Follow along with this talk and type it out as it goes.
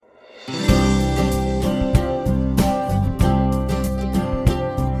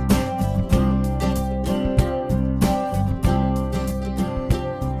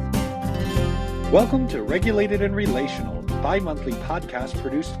Welcome to Regulated and Relational, the bi-monthly podcast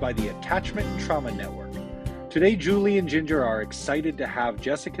produced by the Attachment and Trauma Network. Today, Julie and Ginger are excited to have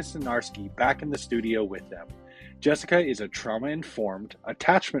Jessica Sinarski back in the studio with them. Jessica is a trauma-informed,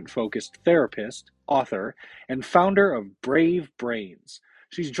 attachment-focused therapist, author, and founder of Brave Brains.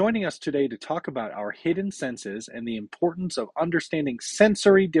 She's joining us today to talk about our hidden senses and the importance of understanding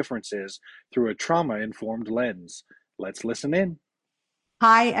sensory differences through a trauma-informed lens. Let's listen in.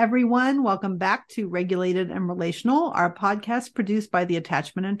 Hi, everyone. Welcome back to Regulated and Relational, our podcast produced by the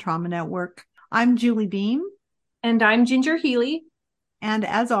Attachment and Trauma Network. I'm Julie Dean. And I'm Ginger Healy. And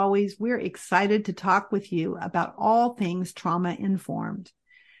as always, we're excited to talk with you about all things trauma-informed.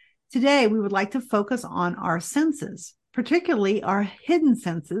 Today, we would like to focus on our senses, particularly our hidden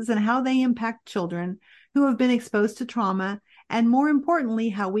senses and how they impact children who have been exposed to trauma, and more importantly,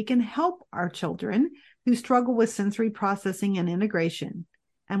 how we can help our children who struggle with sensory processing and integration.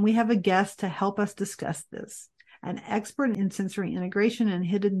 And we have a guest to help us discuss this, an expert in sensory integration and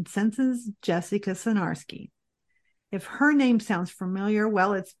hidden senses, Jessica Sinarski. If her name sounds familiar,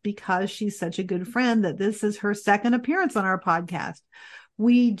 well, it's because she's such a good friend that this is her second appearance on our podcast.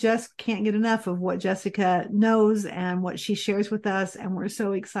 We just can't get enough of what Jessica knows and what she shares with us, and we're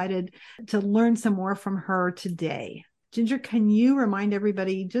so excited to learn some more from her today. Ginger, can you remind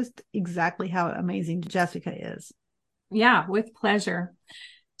everybody just exactly how amazing Jessica is? Yeah, with pleasure.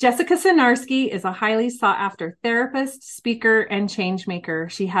 Jessica Sinarski is a highly sought-after therapist, speaker, and change maker.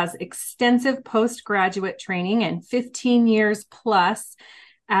 She has extensive postgraduate training and 15 years plus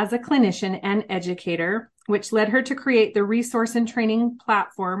as a clinician and educator, which led her to create the resource and training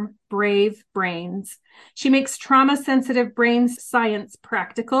platform, Brave Brains. She makes trauma-sensitive brain science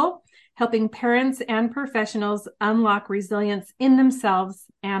practical, helping parents and professionals unlock resilience in themselves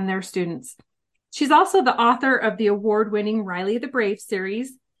and their students. She's also the author of the award-winning Riley the Brave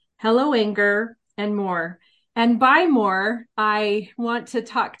series, Hello Anger, and more. And by more, I want to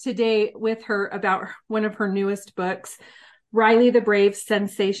talk today with her about one of her newest books, Riley the Brave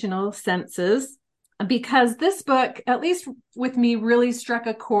Sensational Senses, because this book, at least with me, really struck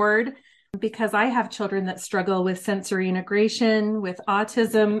a chord because I have children that struggle with sensory integration, with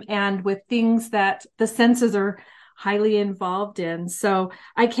autism, and with things that the senses are highly involved in. So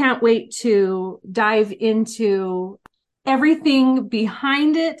I can't wait to dive into everything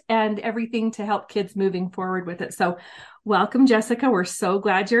behind it and everything to help kids moving forward with it. So welcome, Jessica. We're so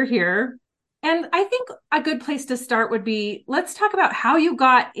glad you're here. And I think a good place to start would be, let's talk about how you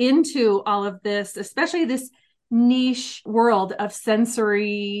got into all of this, especially this niche world of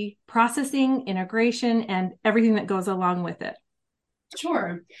sensory processing, integration, and everything that goes along with it.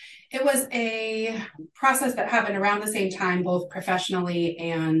 Sure. It was a process that happened around the same time, both professionally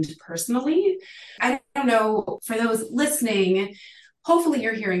and personally. I don't know, for those listening, hopefully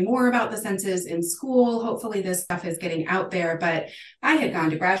you're hearing more about the senses in school. Hopefully this stuff is getting out there, but I had gone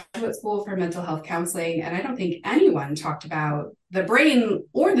to graduate school for mental health counseling, and I don't think anyone talked about the brain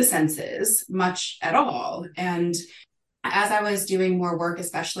or the senses much at all. And as I was doing more work,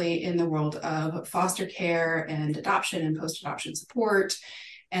 especially in the world of foster care and adoption and post-adoption support,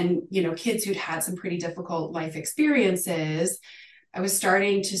 and, kids who'd had some pretty difficult life experiences, I was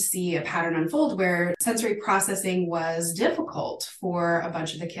starting to see a pattern unfold where sensory processing was difficult for a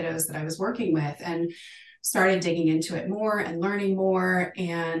bunch of the kiddos that I was working with, and started digging into it more and learning more,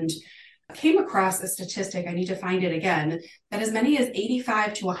 and came across a statistic, I need to find it again, that as many as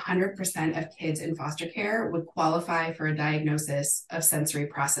 85 to 100% of kids in foster care would qualify for a diagnosis of sensory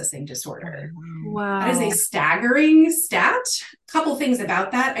processing disorder. Wow. That is a staggering stat. A couple things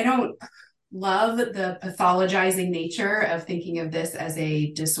about that. I don't love the pathologizing nature of thinking of this as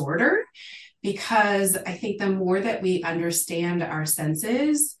a disorder, because I think the more that we understand our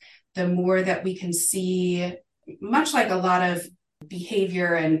senses, the more that we can see, much like a lot of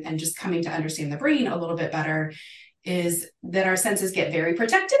behavior and just coming to understand the brain a little bit better, is that our senses get very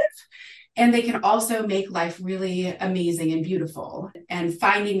protective, and they can also make life really amazing and beautiful. And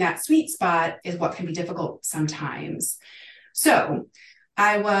finding that sweet spot is what can be difficult sometimes. So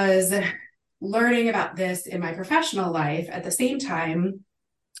I was learning about this in my professional life. At the same time,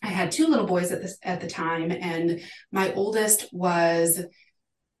 I had two little boys at the time, and my oldest was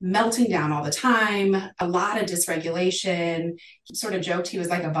melting down all the time, a lot of dysregulation. He sort of joked he was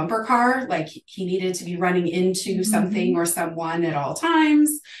like a bumper car, like he needed to be running into something or someone at all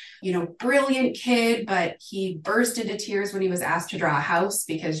times. Brilliant kid, but he burst into tears when he was asked to draw a house,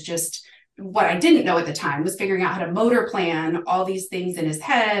 because just what I didn't know at the time was figuring out how to motor plan all these things in his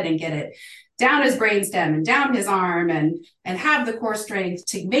head and get it down his brainstem and down his arm and have the core strength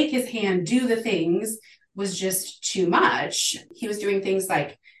to make his hand do the things was just too much. He was doing things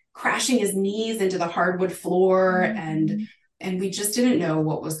like crashing his knees into the hardwood floor, Mm-hmm. and we just didn't know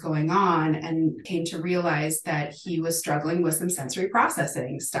what was going on, and came to realize that he was struggling with some sensory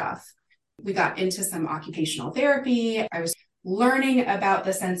processing stuff. We got into some occupational therapy. I was learning about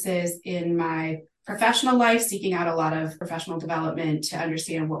the senses in my professional life, seeking out a lot of professional development to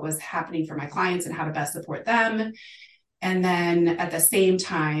understand what was happening for my clients and how to best support them. And then at the same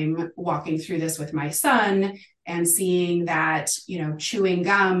time, walking through this with my son and seeing that, chewing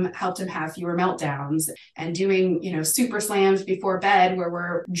gum helped him have fewer meltdowns, and doing, super slams before bed where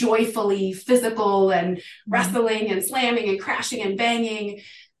we're joyfully physical and wrestling and slamming and crashing and banging.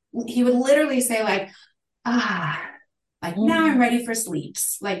 He would literally say like, now I'm ready for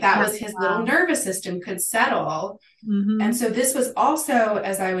sleeps. Like that was his little nervous system could settle. Mm-hmm. And so this was also,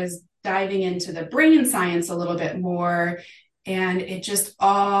 as I was diving into the brain science a little bit more, and it just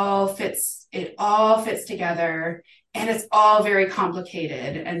all fits together, and it's all very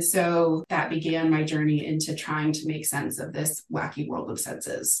complicated. And so that began my journey into trying to make sense of this wacky world of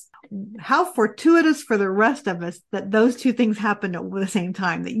senses. How fortuitous for the rest of us that those two things happened at the same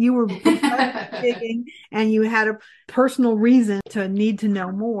time, that you were digging and you had a personal reason to need to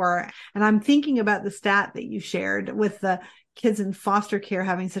know more. And I'm thinking about the stat that you shared with the kids in foster care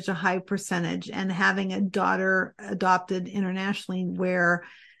having such a high percentage, and having a daughter adopted internationally where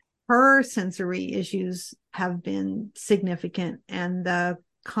her sensory issues have been significant. And the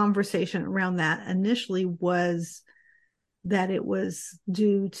conversation around that initially was that it was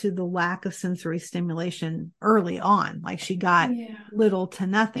due to the lack of sensory stimulation early on. Like she got little to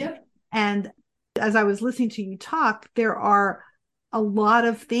nothing. Yep. And as I was listening to you talk, there are a lot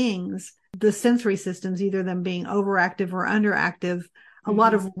of things, the sensory systems, either them being overactive or underactive, a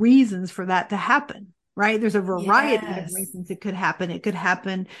lot of reasons for that to happen, right? There's a variety of reasons it could happen. It could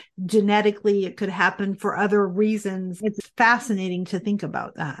happen genetically. It could happen for other reasons. It's fascinating to think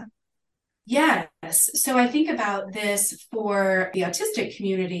about that. Yes. So I think about this for the autistic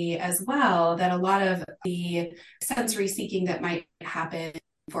community as well, that a lot of the sensory seeking that might happen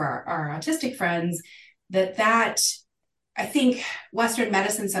for our autistic friends, that I think Western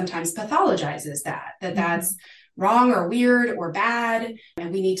medicine sometimes pathologizes that's wrong or weird or bad,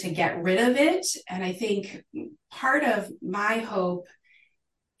 and we need to get rid of it. And I think part of my hope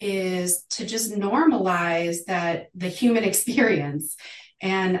is to just normalize that the human experience.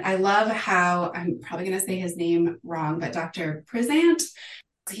 And I love how, I'm probably going to say his name wrong, but Dr. Prezant,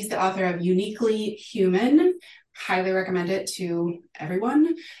 he's the author of Uniquely Human, highly recommend it to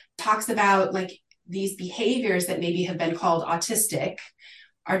everyone, talks about like these behaviors that maybe have been called autistic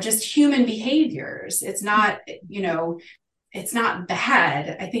are just human behaviors. It's not, it's not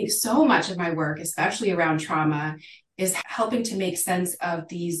bad. I think so much of my work, especially around trauma, is helping to make sense of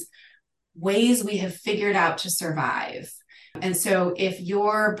these ways we have figured out to survive. And so if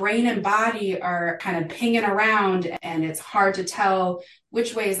your brain and body are kind of pinging around and it's hard to tell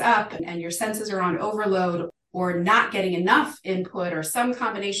which way is up, and your senses are on overload or not getting enough input or some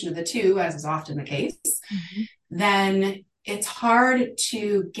combination of the two, as is often the case, then it's hard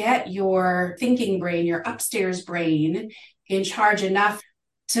to get your thinking brain, your upstairs brain, in charge enough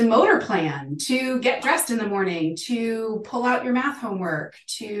to motor plan, to get dressed in the morning, to pull out your math homework,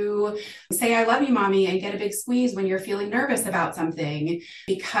 to say, I love you, mommy, and get a big squeeze when you're feeling nervous about something,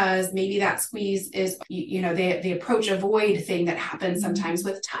 because maybe that squeeze is, the approach avoid thing that happens sometimes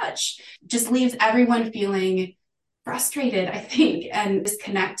with touch just leaves everyone feeling frustrated, I think, and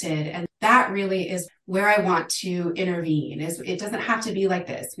disconnected. And that really is where I want to intervene. It doesn't have to be like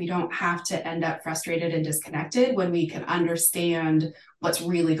this. We don't have to end up frustrated and disconnected when we can understand what's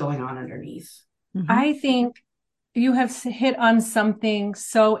really going on underneath. I think you have hit on something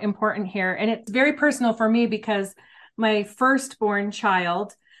so important here. And it's very personal for me because my firstborn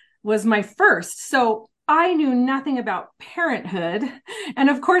child was my first. So I knew nothing about parenthood. And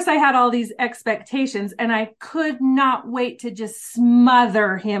of course, I had all these expectations, and I could not wait to just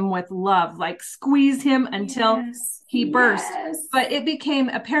smother him with love, like squeeze him until he burst. But it became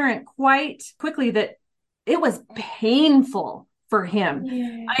apparent quite quickly that it was painful for him.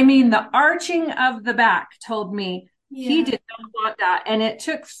 I mean, the arching of the back told me he did not want that. And it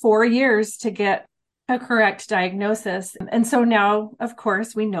took 4 years to get a correct diagnosis. And so now, of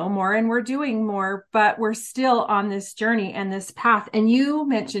course, we know more and we're doing more, but we're still on this journey and this path. And you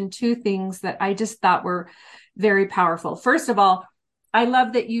mentioned two things that I just thought were very powerful. First of all, I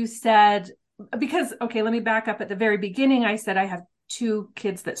love that you said, because, okay, let me back up. At the very beginning, I said I have 2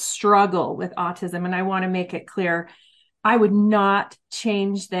 kids that struggle with autism, and I want to make it clear I would not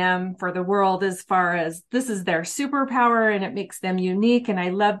change them for the world, as far as this is their superpower and it makes them unique. And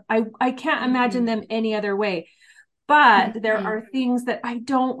I can't imagine them any other way. But there are things that I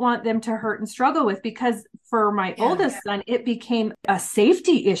don't want them to hurt and struggle with, because for my oldest son, it became a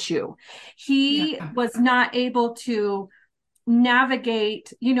safety issue. He was not able to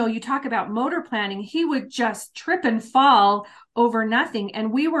navigate, you talk about motor planning. He would just trip and fall over nothing.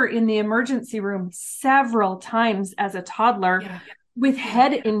 And we were in the emergency room several times as a toddler with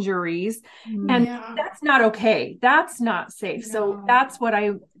head injuries. And that's not okay. That's not safe. No. So that's what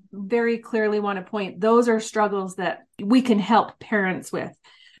I very clearly want to point. Those are struggles that we can help parents with.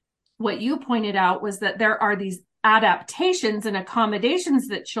 What you pointed out was that there are these adaptations and accommodations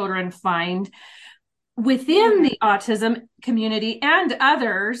that children find within the autism community and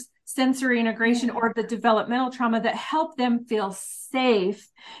others, sensory integration or the developmental trauma, that help them feel safe,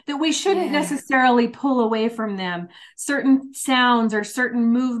 that we shouldn't necessarily pull away from them. Certain sounds or certain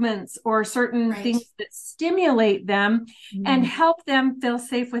movements or certain things that stimulate them and help them feel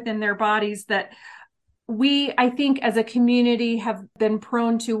safe within their bodies, that we, I think, as a community have been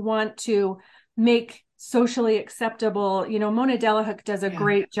prone to want to make socially acceptable. Mona Delahooke does a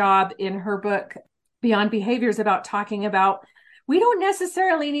great job in her book, Beyond Behaviors, about talking about we don't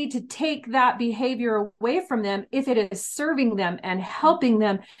necessarily need to take that behavior away from them if it is serving them and helping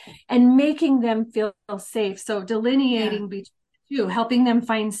them and making them feel safe. So delineating between the two, helping them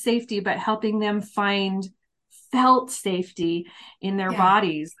find safety, but helping them find felt safety in their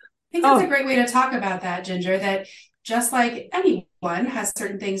bodies. I think that's a great way to talk about that, Ginger, that just like anyone has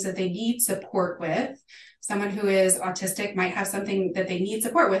certain things that they need support with, someone who is autistic might have something that they need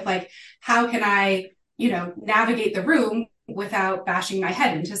support with, like how can I, navigate the room without bashing my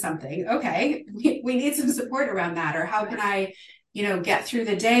head into something? Okay, we need some support around that. Or how can I, get through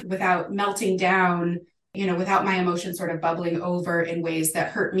the day without melting down, without my emotions sort of bubbling over in ways that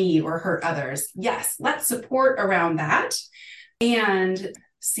hurt me or hurt others? Yes, let's support around that and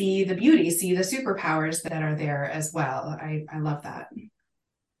see the beauty, see the superpowers that are there as well. I love that.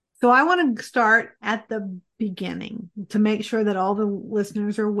 So I want to start at the beginning to make sure that all the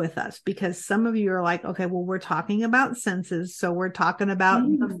listeners are with us, because some of you are like, okay, well, we're talking about senses. So we're talking about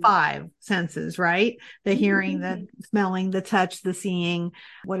the 5 senses, right? The hearing, the smelling, the touch, the seeing.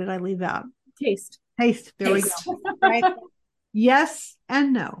 What did I leave out? Taste. There we go. Right? Yes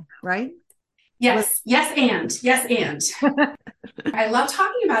and no, right? Yes and. I love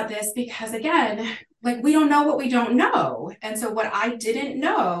talking about this because, again, like we don't know what we don't know. And so what I didn't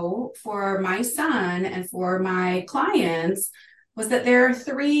know for my son and for my clients was that there are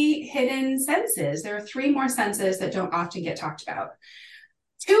 3 hidden senses. There are 3 more senses that don't often get talked about.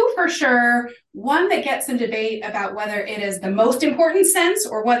 2 for sure. 1 that gets some debate about whether it is the most important sense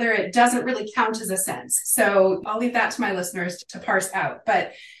or whether it doesn't really count as a sense. So I'll leave that to my listeners to parse out.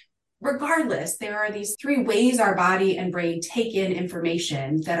 But regardless, there are these 3 ways our body and brain take in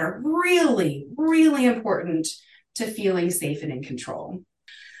information that are really, really important to feeling safe and in control.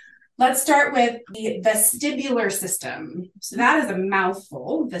 Let's start with the vestibular system. So that is a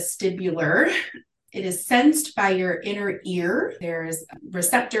mouthful, vestibular. It is sensed by your inner ear. There's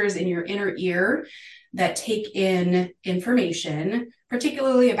receptors in your inner ear that take in information,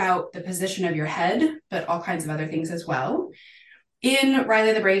 particularly about the position of your head, but all kinds of other things as well. In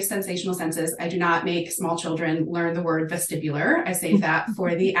Riley the Brave Sensational Senses, I do not make small children learn the word vestibular. I save that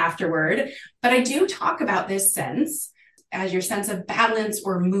for the afterword. But I do talk about this sense as your sense of balance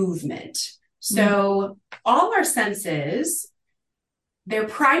or movement. So all our senses, their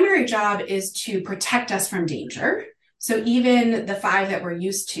primary job is to protect us from danger. So even the 5 that we're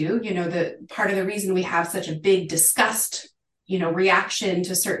used to, the part of the reason we have such a big disgust, reaction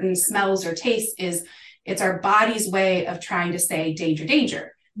to certain smells or tastes is it's our body's way of trying to say danger,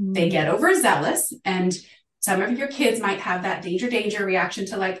 danger. They get overzealous, and some of your kids might have that danger, danger reaction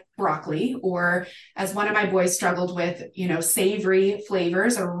to like broccoli, or as one of my boys struggled with, savory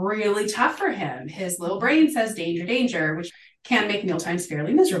flavors are really tough for him. His little brain says danger, danger, which can make mealtimes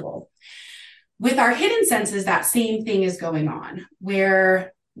fairly miserable. With our hidden senses, that same thing is going on,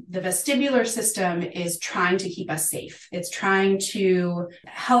 where the vestibular system is trying to keep us safe. It's trying to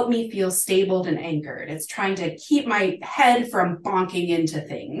help me feel stable and anchored. It's trying to keep my head from bonking into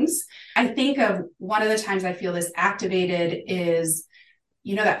things. I think of one of the times I feel this activated is,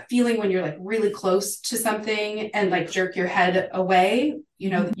 that feeling when you're like really close to something and like jerk your head away,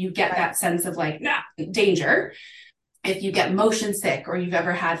 you get that sense of like, nah, danger. If you get motion sick or you've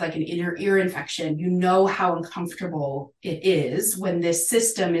ever had like an inner ear infection, you know how uncomfortable it is when this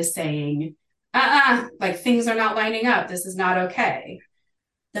system is saying, like things are not lining up. This is not okay.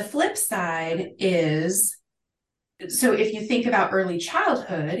 The flip side is, so if you think about early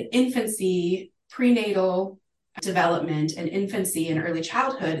childhood, infancy, prenatal development and infancy and early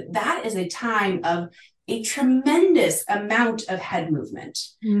childhood, that is a time of a tremendous amount of head movement.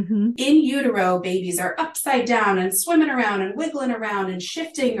 Mm-hmm. In utero, babies are upside down and swimming around and wiggling around and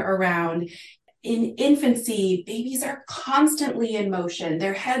shifting around. In infancy, babies are constantly in motion.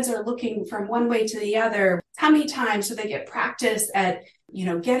 Their heads are looking from one way to the other tummy time, so they get practice at,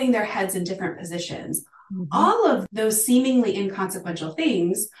 getting their heads in different positions. Mm-hmm. All of those seemingly inconsequential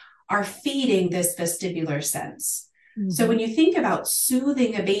things are feeding this vestibular sense. Mm-hmm. So when you think about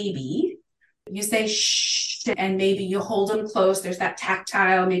soothing a baby, you say shh, and maybe you hold them close. There's that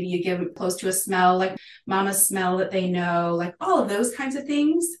tactile, maybe you give them close to a smell, like mama's smell that they know, like all of those kinds of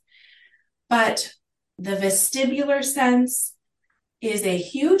things. But the vestibular sense is a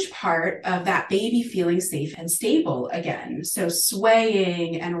huge part of that baby feeling safe and stable again. So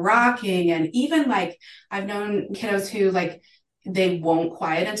swaying and rocking, and even like I've known kiddos who they won't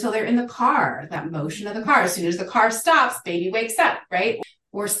quiet until they're in the car, that motion of the car. As soon as the car stops, baby wakes up, right?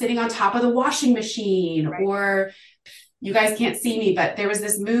 Or sitting on top of the washing machine, right. Or you guys can't see me, but there was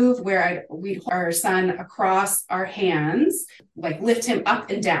this move where we'd hold our son across our hands, like lift him up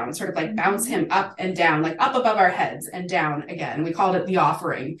and down, sort of like bounce him up and down, like up above our heads and down again. We called it the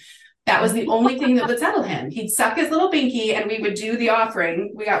offering. That was the only thing that would settle him. He'd suck his little binky and we would do the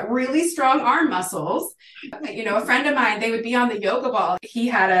offering. We got really strong arm muscles. A friend of mine, they would be on the yoga ball. He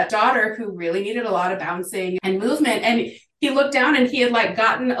had a daughter who really needed a lot of bouncing and movement. And he looked down and he had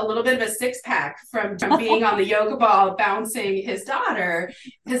gotten a little bit of a six-pack from being on the yoga ball, bouncing his daughter,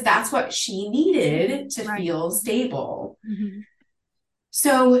 because that's what she needed to feel stable. Mm-hmm.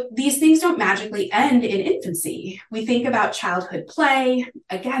 So these things don't magically end in infancy. We think about childhood play.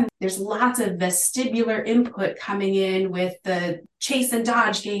 Again, there's lots of vestibular input coming in with the chase and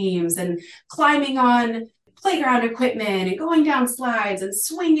dodge games and climbing on playground equipment and going down slides and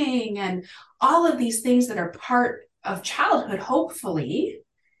swinging and all of these things that are part of childhood, hopefully.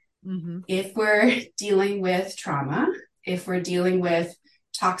 Mm-hmm. If we're dealing with trauma, if we're dealing with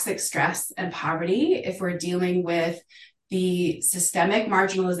toxic stress and poverty, if we're dealing with the systemic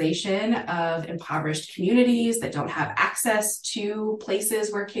marginalization of impoverished communities that don't have access to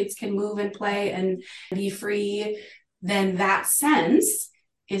places where kids can move and play and be free, then that sense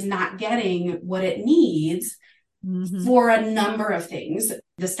is not getting what it needs. Mm-hmm. For a number of things.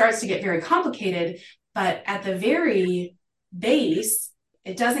 This starts to get very complicated, but at the very base,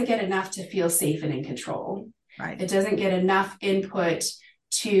 it doesn't get enough to feel safe and in control. Right. It doesn't get enough input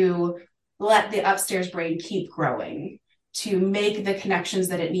to let the upstairs brain keep growing, to make the connections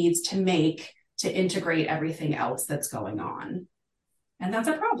that it needs to make to integrate everything else that's going on. And that's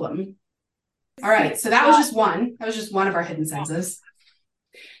a problem. All right, so that was just one. That was just one of our hidden senses.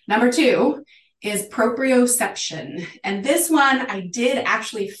 Number two is proprioception. And this one I did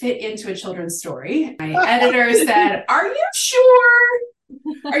actually fit into a children's story. My editor said, are you sure?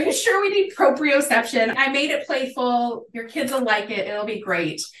 Are you sure we need proprioception? I made it playful. Your kids will like it. It'll be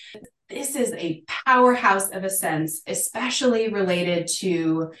great. This is a powerhouse of a sense, especially related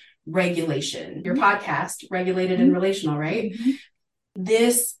to regulation. Your podcast, Regulated and Relational, right? Mm-hmm.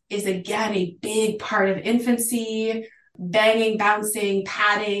 This is, again, a big part of infancy. Banging, bouncing,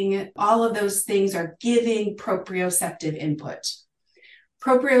 patting, all of those things are giving proprioceptive input.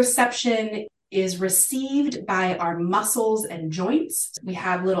 Proprioception is received by our muscles and joints. We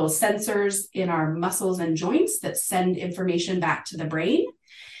have little sensors in our muscles and joints that send information back to the brain.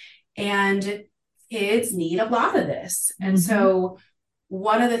 And kids need a lot of this. And so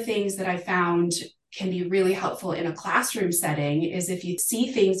one of the things that I found can be really helpful in a classroom setting is if you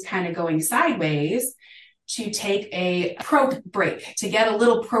see things kind of going sideways, to take a prop break, to get a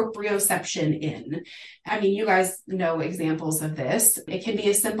little proprioception in. I mean, you guys know examples of this. It can be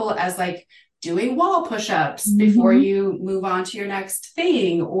as simple as doing wall push-ups before you move on to your next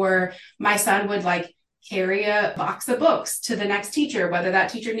thing. Or my son would carry a box of books to the next teacher, whether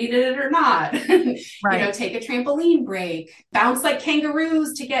that teacher needed it or not. Right. Take a trampoline break, bounce like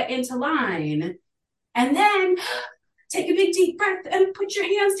kangaroos to get into line. And then take a big deep breath and put your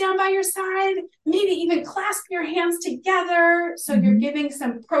hands down by your side. Maybe even clasp your hands together. So you're giving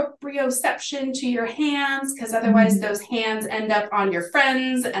some proprioception to your hands, because otherwise those hands end up on your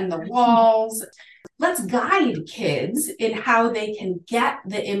friends and the walls. Let's guide kids in how they can get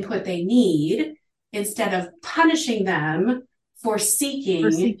the input they need instead of punishing them for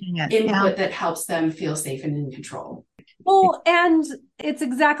seeking input that helps them feel safe and in control. Well, and it's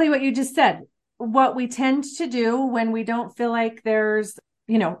exactly what you just said. What we tend to do when we don't feel like there's,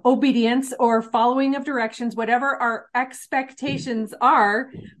 obedience or following of directions, whatever our expectations are,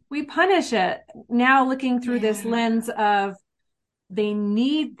 we punish it. Now looking through this lens of they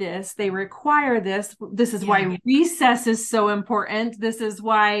need this, they require this. This is Yeah. why recess is so important. This is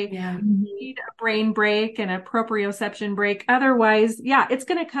why Yeah. you need a brain break and a proprioception break. Otherwise, it's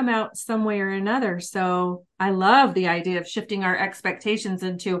going to come out some way or another. So I love the idea of shifting our expectations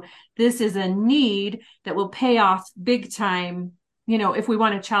into this is a need that will pay off big time, if we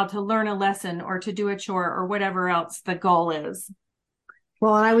want a child to learn a lesson or to do a chore or whatever else the goal is.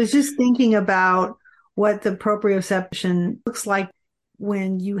 Well, and I was just thinking about what the proprioception looks like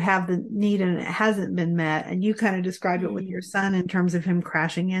when you have the need and it hasn't been met. And you kind of described it with your son in terms of him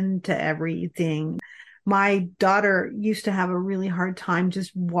crashing into everything. My daughter used to have a really hard time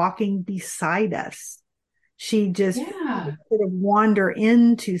just walking beside us. She just sort of wander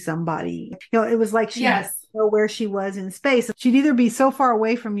into somebody. It was like she didn't know where she was in space. She'd either be so far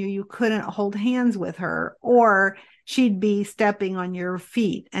away from you, you couldn't hold hands with her, or she'd be stepping on your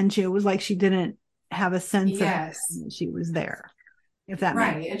feet. And it was like she didn't have a sense of that she was there. If that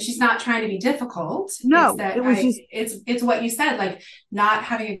right. And she's not trying to be difficult. No, it's what you said, like not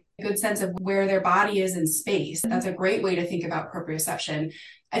having a good sense of where their body is in space. That's a great way to think about proprioception.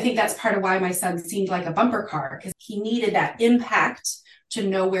 I think that's part of why my son seemed like a bumper car, because he needed that impact to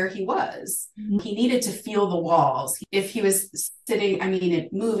know where he was. He needed to feel the walls. If he was sitting, in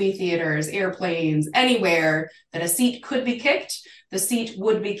movie theaters, airplanes, anywhere that a seat could be kicked, the seat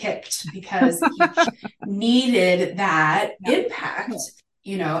would be kicked because he needed that impact,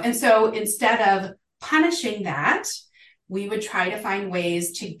 And so instead of punishing that, we would try to find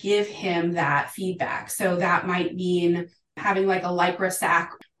ways to give him that feedback. So that might mean having like a Lycra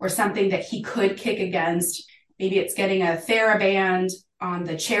sack or something that he could kick against. Maybe it's getting a TheraBand on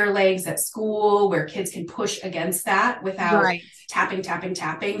the chair legs at school where kids can push against that without tapping.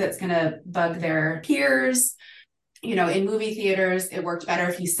 That's going to bug their peers. In movie theaters, it worked better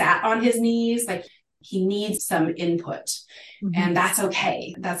if he sat on his knees. Like, he needs some input, and that's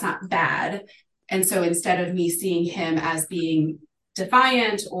okay. That's not bad. And so instead of me seeing him as being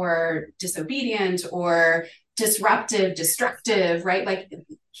defiant or disobedient or disruptive, destructive, right? Like,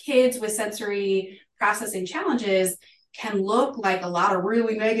 kids with sensory processing challenges can look like a lot of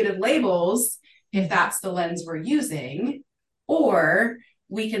really negative labels if that's the lens we're using. Or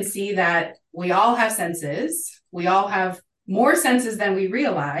we can see that we all have senses. We all have more senses than we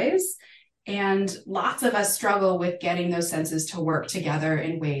realize. And lots of us struggle with getting those senses to work together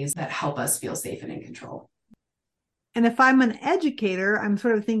in ways that help us feel safe and in control. And if I'm an educator, I'm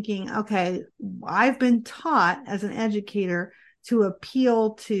sort of thinking, okay, I've been taught as an educator to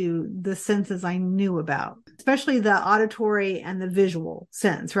appeal to the senses I knew about, especially the auditory and the visual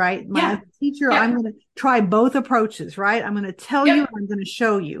sense, right? As a teacher, I'm going to try both approaches, right? I'm going to tell you, I'm going to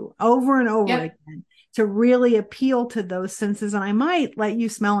show you over and over again to really appeal to those senses. And I might let you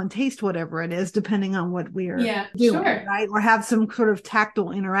smell and taste whatever it is, depending on what we are doing, right? Or have some sort of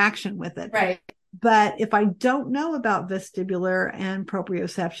tactile interaction with it. Right. But if I don't know about vestibular and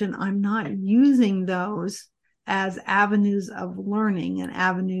proprioception, I'm not using those as avenues of learning and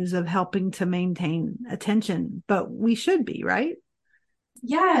avenues of helping to maintain attention. But we should be, right?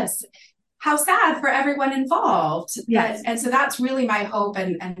 Yes. How sad for everyone involved. Yes. And so that's really my hope,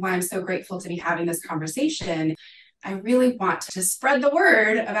 and why I'm so grateful to be having this conversation. I really want to spread the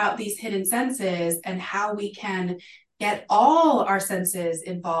word about these hidden senses and how we can get all our senses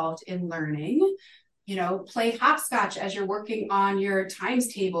involved in learning. Play hopscotch as you're working on your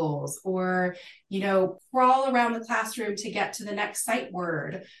times tables, or, crawl around the classroom to get to the next sight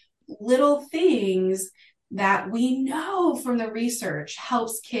word. Little things that we know from the research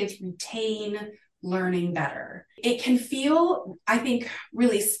helps kids retain learning better. It can feel, I think,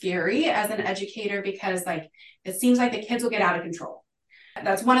 really scary as an educator because it seems like the kids will get out of control.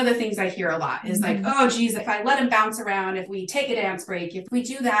 That's one of the things I hear a lot is like, oh, geez, if I let them bounce around, if we take a dance break, if we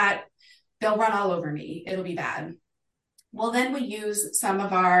do that, they'll run all over me. It'll be bad. Well, then we use some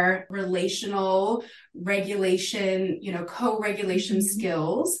of our relational regulation, co-regulation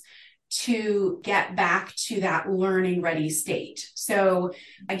skills to get back to that learning ready state. So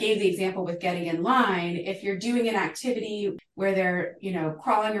I gave the example with getting in line. If you're doing an activity where they're,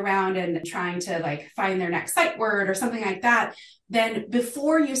 crawling around and trying to find their next sight word or something like that, then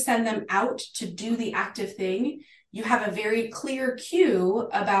before you send them out to do the active thing, you have a very clear cue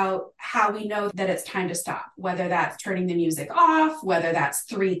about how we know that it's time to stop, whether that's turning the music off, whether that's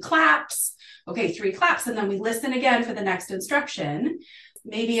 3 claps. Okay, 3 claps, and then we listen again for the next instruction.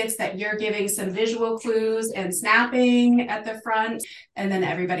 Maybe it's that you're giving some visual clues and snapping at the front, and then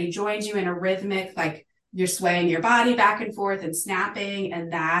everybody joins you in a rhythmic, you're swaying your body back and forth and snapping,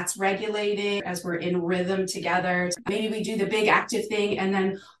 and that's regulating as we're in rhythm together. Maybe we do the big active thing, and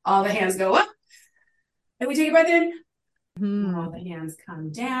then all the hands go up, and we take a breath in, All the hands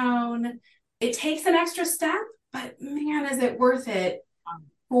come down. It takes an extra step, but man, is it worth it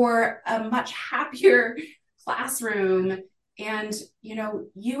for a much happier classroom and,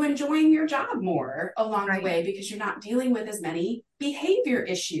 you enjoying your job more along the way because you're not dealing with as many behavior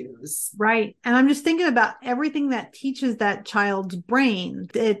issues. Right. And I'm just thinking about everything that teaches that child's brain.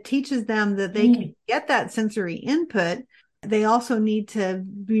 It teaches them that they can get that sensory input. They also need to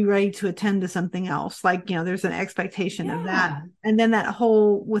be ready to attend to something else. Like, there's an expectation of that. And then that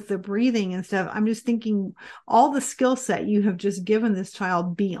whole with the breathing and stuff, I'm just thinking all the skill set you have just given this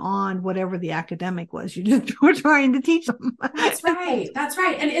child beyond whatever the academic was you just were trying to teach them. That's right. That's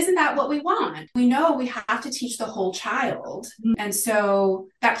right. And isn't that what we want? We know we have to teach the whole child. And so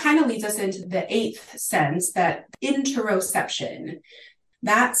that kind of leads us into the eighth sense, that interoception.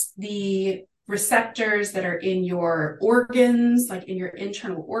 That's the receptors that are in your organs, like in your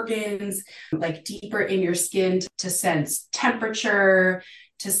internal organs, like deeper in your skin to sense temperature,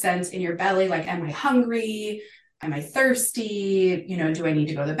 to sense in your belly, like, am I hungry? Am I thirsty? Do I need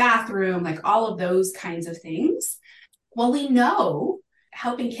to go to the bathroom? Like all of those kinds of things. Well, we know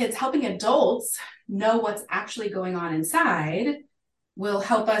helping adults know what's actually going on inside will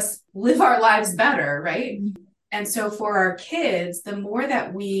help us live our lives better, right? And so for our kids, the more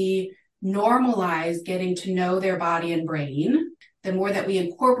that we normalize getting to know their body and brain, the more that we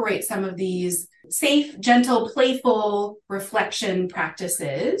incorporate some of these safe, gentle, playful reflection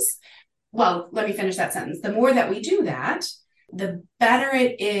practices. Well, let me finish that sentence. The more that we do that, the better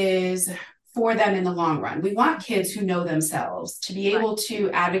it is for them in the long run. We want kids who know themselves to be able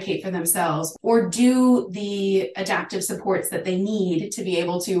to advocate for themselves or do the adaptive supports that they need to be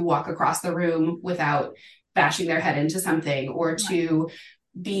able to walk across the room without bashing their head into something, or to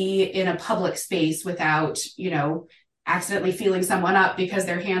be in a public space without, accidentally feeling someone up because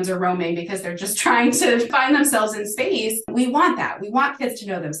their hands are roaming because they're just trying to find themselves in space. We want that. We want kids to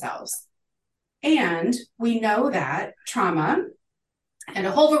know themselves. And we know that trauma and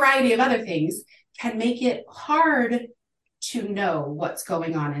a whole variety of other things can make it hard to know what's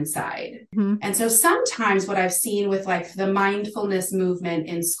going on inside. And so sometimes what I've seen with like the mindfulness movement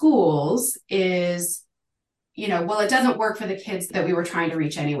in schools is, well, it doesn't work for the kids that we were trying to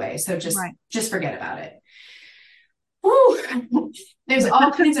reach anyway. So just forget about it. Woo. There's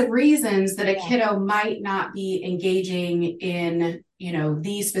all kinds of reasons that a kiddo might not be engaging in,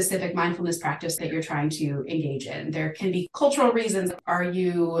 the specific mindfulness practice that you're trying to engage in. There can be cultural reasons. Are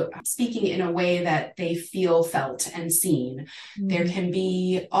you speaking in a way that they feel felt and seen? There can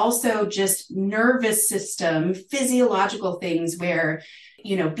be also just nervous system, physiological things where,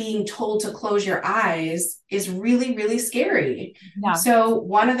 being told to close your eyes is really, really scary. So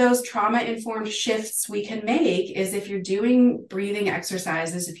one of those trauma-informed shifts we can make is if you're doing breathing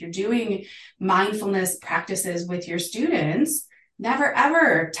exercises, if you're doing mindfulness practices with your students, never,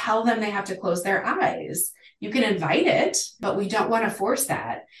 ever tell them they have to close their eyes. You can invite it, but we don't want to force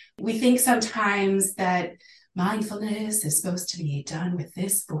that. We think sometimes that mindfulness is supposed to be done with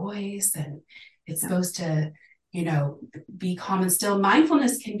this voice and it's supposed to, be calm and still.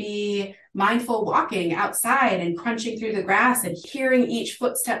 Mindfulness can be mindful walking outside and crunching through the grass and hearing each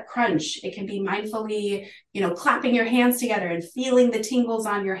footstep crunch. It can be mindfully, clapping your hands together and feeling the tingles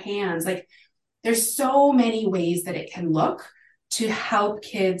on your hands. Like there's so many ways that it can look to help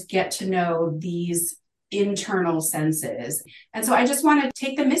kids get to know these internal senses. And so I just want to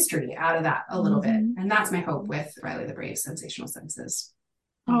take the mystery out of that a little bit. And that's my hope with Riley the Brave's Sensational Senses.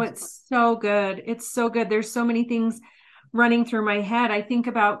 Oh, it's so good. It's so good. There's so many things running through my head. I think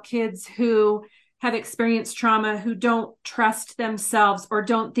about kids who have experienced trauma, who don't trust themselves or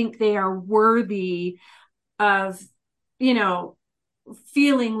don't think they are worthy of,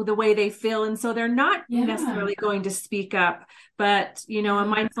 feeling the way they feel. And so they're not necessarily going to speak up, but, a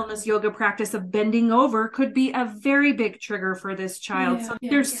mindfulness yoga practice of bending over could be a very big trigger for this child.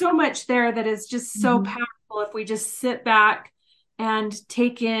 There's so much there that is just so powerful if we just sit back and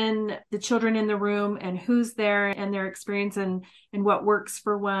take in the children in the room and who's there and their experience and what works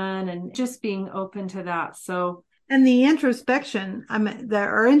for one, and just being open to that. So, and the introspection,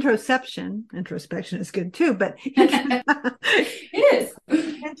 introspection is good too, but it is.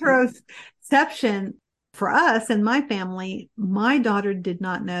 Introspection for us and my family, my daughter did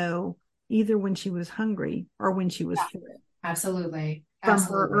not know either when she was hungry or when she was full. Absolutely. From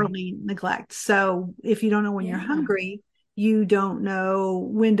her early neglect. So if you don't know when you're hungry, you don't know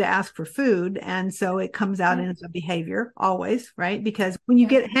when to ask for food. And so it comes out as a behavior always, right? Because when you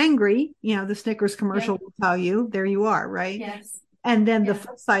get hangry, the Snickers commercial will tell you, there you are, right? Yes. And then the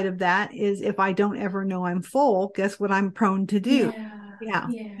flip side of that is if I don't ever know I'm full, guess what I'm prone to do? Eat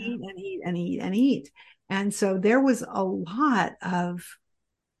and eat and eat and eat. And so there was a lot of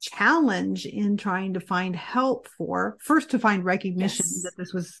challenge in trying to find help for, first, to find recognition that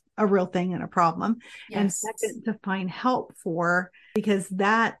this was a real thing and a problem. And second, to find help for, because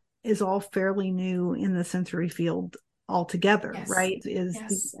that is all fairly new in the sensory field altogether, right? Is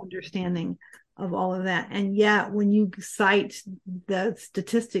the understanding of all of that. And yet, when you cite the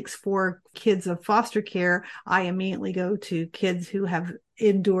statistics for kids of foster care, I immediately go to kids who have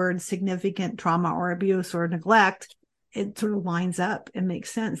endured significant trauma or abuse or neglect. It sort of lines up and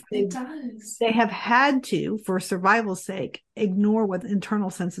makes sense. It does. They have had to, for survival's sake, ignore what internal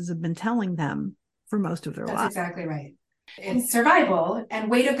senses have been telling them for most of their lives. That's exactly right. It's survival, and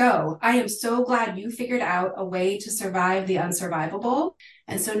way to go. I am so glad you figured out a way to survive the unsurvivable.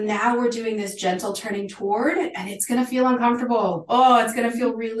 And so now we're doing this gentle turning toward, and it's going to feel uncomfortable. Oh, it's going to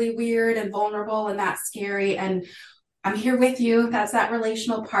feel really weird and vulnerable, and that's scary. And I'm here with you. That's that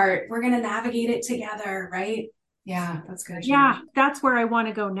relational part. We're going to navigate it together, right? Yeah, that's good. Yeah, that's where I want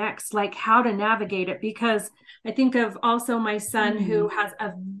to go next, like how to navigate it, because I think of also my son who has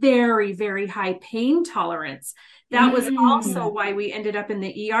a very, very high pain tolerance. That was also why we ended up in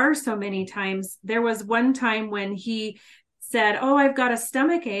the ER so many times. There was one time when he said, "Oh, I've got a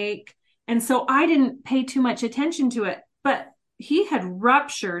stomach ache." And so I didn't pay too much attention to it, but he had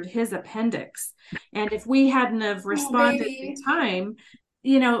ruptured his appendix. And if we hadn't have responded in time,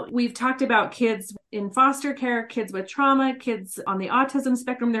 you know, we've talked about kids in foster care, kids with trauma, kids on the autism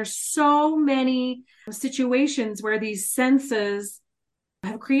spectrum. There's so many situations where these senses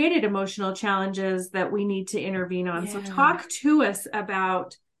have created emotional challenges that we need to intervene on. So talk to us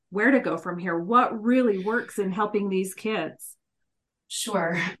about where to go from here. What really works in helping these kids?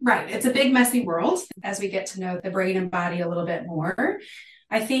 Sure. Right. It's a big, messy world as we get to know the brain and body a little bit more.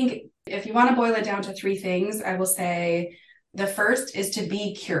 I think if you want to boil it down to three things, I will say the first is to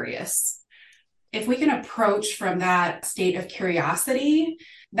be curious. If we can approach from that state of curiosity,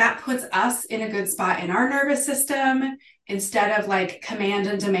 that puts us in a good spot in our nervous system instead of like command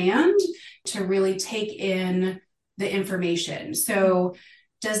and demand to really take in the information. So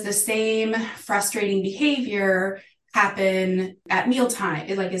does the same frustrating behavior happen at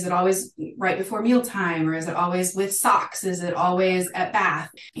mealtime? Like, is it always right before mealtime, or is it always with socks? Is it always at bath?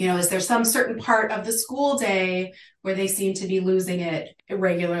 You know, is there some certain part of the school day where they seem to be losing it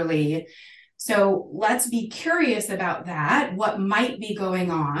irregularly? So let's be curious about that, what might be going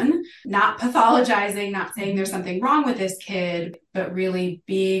on, not pathologizing, not saying there's something wrong with this kid, but really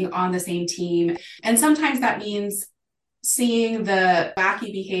being on the same team. And sometimes that means seeing the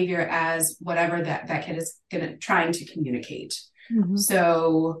wacky behavior as whatever that kid is trying to communicate.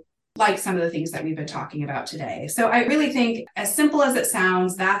 So like some of the things that we've been talking about today. So I really think, as simple as it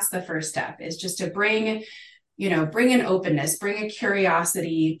sounds, that's the first step, is just to bring an openness, bring a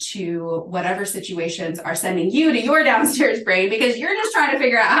curiosity to whatever situations are sending you to your downstairs brain, because you're just trying to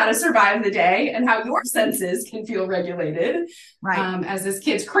figure out how to survive the day and how your senses can feel regulated. Right. As this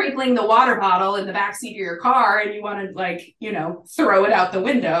kid's crinkling the water bottle in the backseat of your car and you want to throw it out the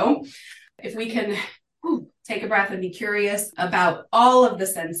window. If we can take a breath and be curious about all of the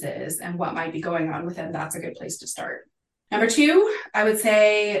senses and what might be going on with them, that's a good place to start. Number two, I would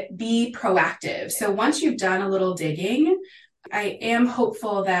say be proactive. So once you've done a little digging, I am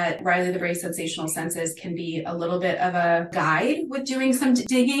hopeful that Riley the Brave Sensational Senses can be a little bit of a guide with doing some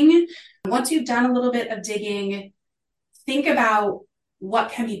digging. Once you've done a little bit of digging, think about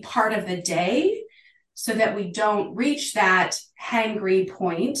what can be part of the day so that we don't reach that hangry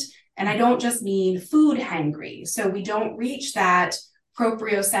point. And I don't just mean food hangry. So we don't reach that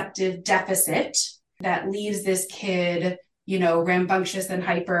proprioceptive deficit that leaves this kid, rambunctious and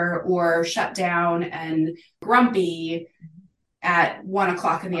hyper, or shut down and grumpy at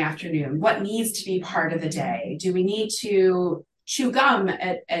 1:00 in the afternoon. What needs to be part of the day? Do we need to chew gum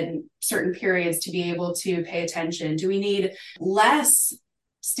at certain periods to be able to pay attention? Do we need less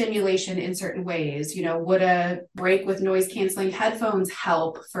stimulation in certain ways? Would a break with noise canceling headphones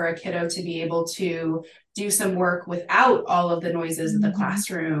help for a kiddo to be able to do some work without all of the noises of the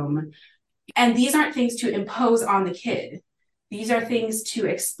classroom? And these aren't things to impose on the kid. These are things to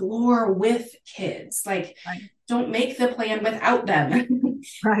explore with kids. Don't make the plan without them.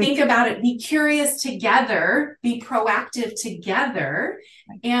 Think about it. Be curious together. Be proactive together.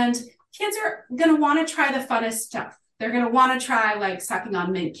 And kids are going to want to try the funnest stuff. They're going to want to try sucking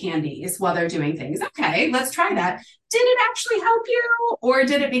on mint candies while they're doing things. Okay, let's try that. Did it actually help you? Or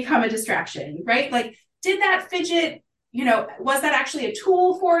did it become a distraction, right? Did that fidget, was that actually a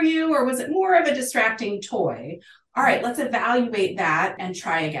tool for you, or was it more of a distracting toy? All right, let's evaluate that and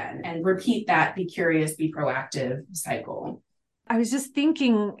try again and repeat that be curious, be proactive cycle. I was just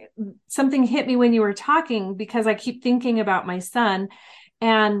thinking, something hit me when you were talking, because I keep thinking about my son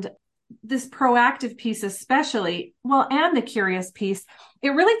and this proactive piece, especially, well, and the curious piece. It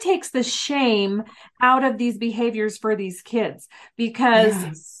really takes the shame out of these behaviors for these kids, because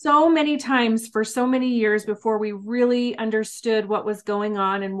so many times for so many years before we really understood what was going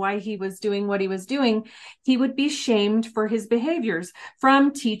on and why he was doing what he was doing, he would be shamed for his behaviors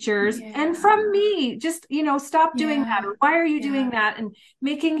from teachers and from me. Just, stop doing that, or why are you doing that? And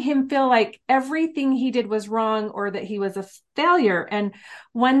making him feel like everything he did was wrong, or that he was a failure. And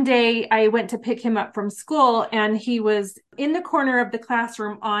one day I went to pick him up from school, and he was in the corner of the classroom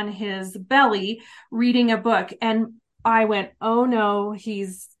on his belly reading a book. And I went, oh no,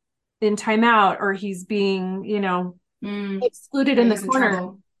 he's in timeout, or he's being, excluded in the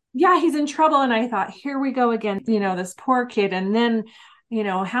corner. Yeah, he's in trouble. And I thought, here we go again, this poor kid. And then,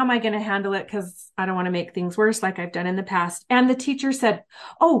 how am I going to handle it? Because I don't want to make things worse like I've done in the past. And the teacher said,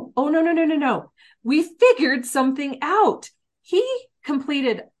 oh, no. We figured something out. He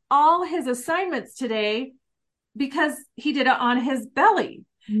completed all his assignments today because he did it on his belly.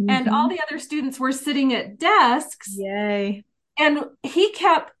 Mm-hmm. And all the other students were sitting at desks. Yay. And he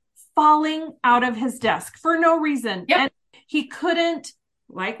kept falling out of his desk for no reason. Yep. And he couldn't,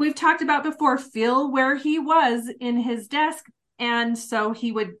 like we've talked about before, feel where he was in his desk. And so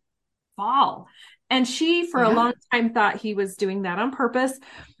he would fall. And she, for a long time, thought he was doing that on purpose,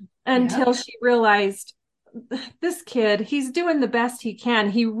 until she realized, this kid, he's doing the best he can.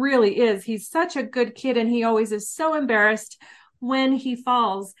 He really is. He's such a good kid. And he always is so embarrassed when he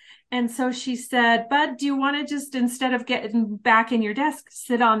falls. And so she said, Bud, do you want to just, instead of getting back in your desk,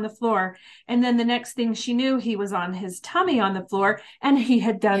 sit on the floor? And then the next thing she knew, he was on his tummy on the floor, and he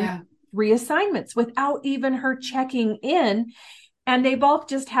had done 3 assignments without even her checking in. And they both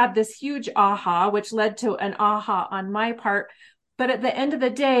just had this huge aha, which led to an aha on my part. But at the end of the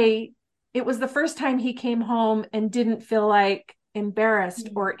day, it was the first time he came home and didn't feel like embarrassed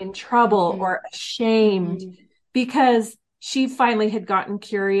or in trouble or ashamed, because she finally had gotten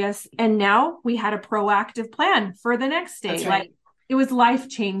curious. And now we had a proactive plan for the next day. Right. Like, it was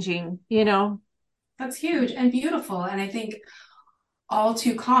life-changing, That's huge and beautiful. And I think all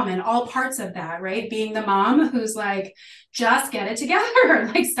too common, all parts of that, right? Being the mom who's like, just get it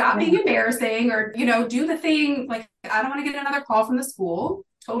together, like stop being embarrassing, or, do the thing. Like, I don't want to get another call from the school.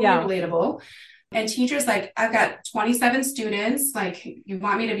 Totally relatable. And teachers, like, I've got 27 students. Like, you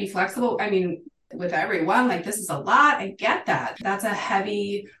want me to be flexible? I mean, with everyone, like, this is a lot. I get that. That's a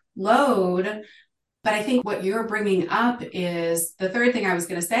heavy load. But I think what you're bringing up is the third thing I was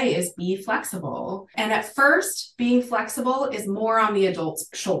going to say is be flexible. And at first, being flexible is more on the adult's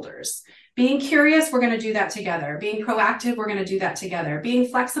shoulders. Being curious, we're going to do that together. Being proactive, we're going to do that together. Being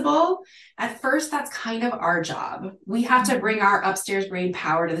flexible, at first, that's kind of our job. We have to bring our upstairs brain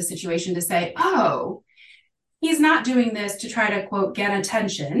power to the situation to say, oh, he's not doing this to try to, quote, get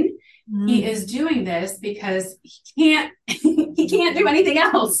attention. He is doing this because he can't do anything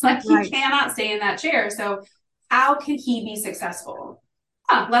else. Like, he cannot stay in that chair. So how can he be successful?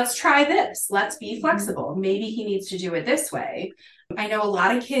 Let's try this. Let's be flexible. Maybe he needs to do it this way. I know a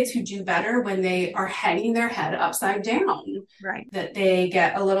lot of kids who do better when they are hanging their head upside down. Right. That they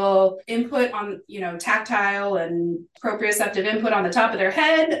get a little input on, tactile and proprioceptive input on the top of their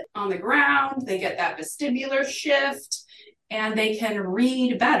head, on the ground. They get that vestibular shift. And they can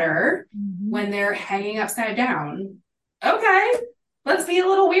read better when they're hanging upside down. Okay, let's be a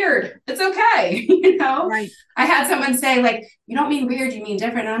little weird. It's okay, Right. I had someone say, like, you don't mean weird, you mean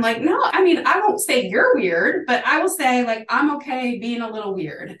different. And I'm like, no, I mean, I won't say you're weird, but I will say, like, I'm okay being a little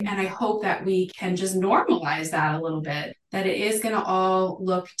weird. And I hope that we can just normalize that a little bit, that it is going to all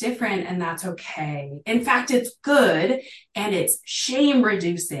look different, and that's okay. In fact, it's good, and it's shame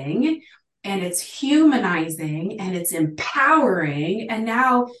reducing, and it's humanizing, and it's empowering. And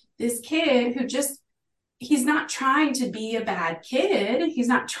now this kid who he's not trying to be a bad kid. He's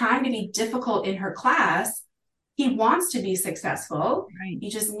not trying to be difficult in her class. He wants to be successful. Right.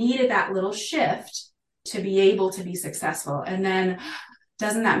 He just needed that little shift to be able to be successful. And then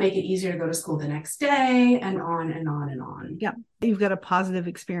doesn't that make it easier to go to school the next day, and on and on and on? Yeah. You've got a positive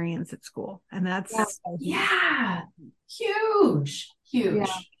experience at school, and that's huge. Yeah.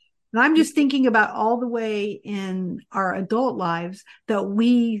 And I'm just thinking about all the way in our adult lives that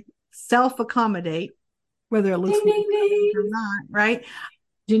we self-accommodate, whether it looks like or not, right?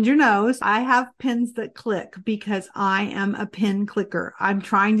 Ginger knows I have pins that click because I am a pin clicker. I'm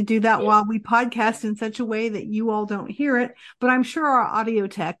trying to do that while we podcast in such a way that you all don't hear it, but I'm sure our audio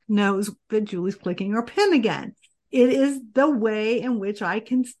tech knows that Julie's clicking her pin again. It is the way in which I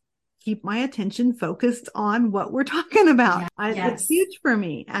can keep my attention focused on what we're talking about. Yes. It's huge for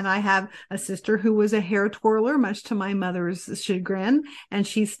me. And I have a sister who was a hair twirler, much to my mother's chagrin, and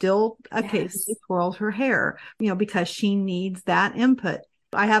she still occasionally twirls her hair, because she needs that input.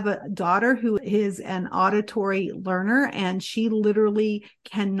 I have a daughter who is an auditory learner, and she literally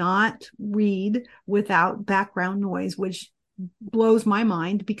cannot read without background noise, which blows my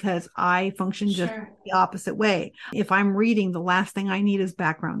mind because I function just the opposite way. If I'm reading, the last thing I need is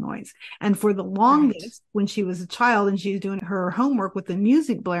background noise. And for the longest, when she was a child and she was doing her homework with the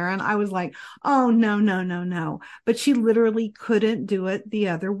music blaring, I was like, oh, no. But she literally couldn't do it the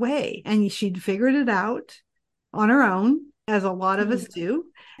other way. And she'd figured it out on her own, as a lot of us do.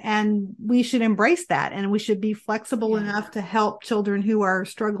 And we should embrace that. And we should be flexible enough to help children who are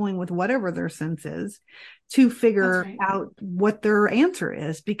struggling with whatever their sense is to figure out what their answer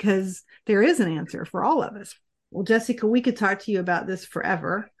is, because there is an answer for all of us. Well, Jessica, we could talk to you about this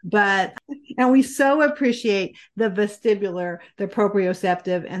forever, and we so appreciate the vestibular, the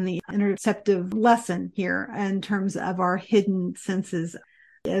proprioceptive, and the interoceptive lesson here in terms of our hidden senses.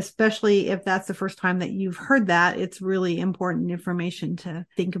 Especially if that's the first time that you've heard that, it's really important information to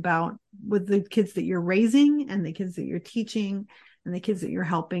think about with the kids that you're raising and the kids that you're teaching and the kids that you're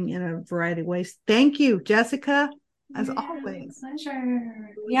helping in a variety of ways. Thank you, Jessica, as always. Pleasure.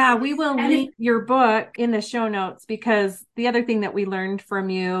 Yeah, we will link your book in the show notes, because the other thing that we learned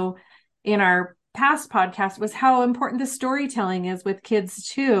from you in our past podcast was how important the storytelling is with kids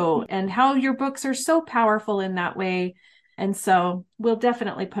too, and how your books are so powerful in that way. And so we'll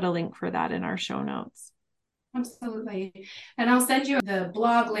definitely put a link for that in our show notes. Absolutely. And I'll send you the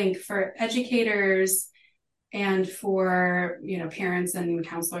blog link for educators and for, parents and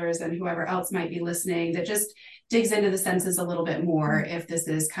counselors and whoever else might be listening that just digs into the senses a little bit more if this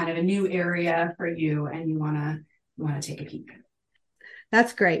is kind of a new area for you and you want to take a peek.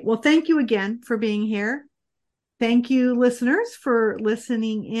 That's great. Well, thank you again for being here. Thank you, listeners, for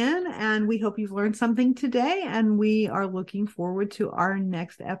listening in, and we hope you've learned something today, and we are looking forward to our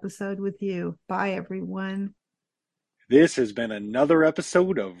next episode with you. Bye, everyone. This has been another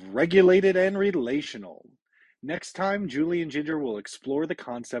episode of Regulated and Relational. Next time, Julie and Ginger will explore the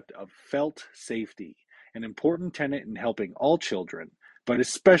concept of felt safety, an important tenet in helping all children, but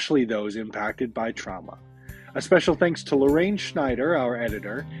especially those impacted by trauma. A special thanks to Lorraine Schneider, our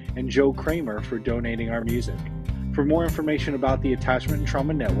editor, and Joe Kramer for donating our music. For more information about the Attachment and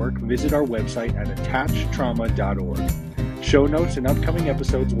Trauma Network, visit our website at attachtrauma.org. Show notes and upcoming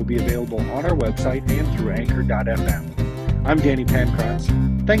episodes will be available on our website and through anchor.fm. I'm Danny Pankratz.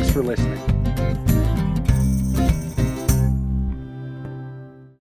 Thanks for listening.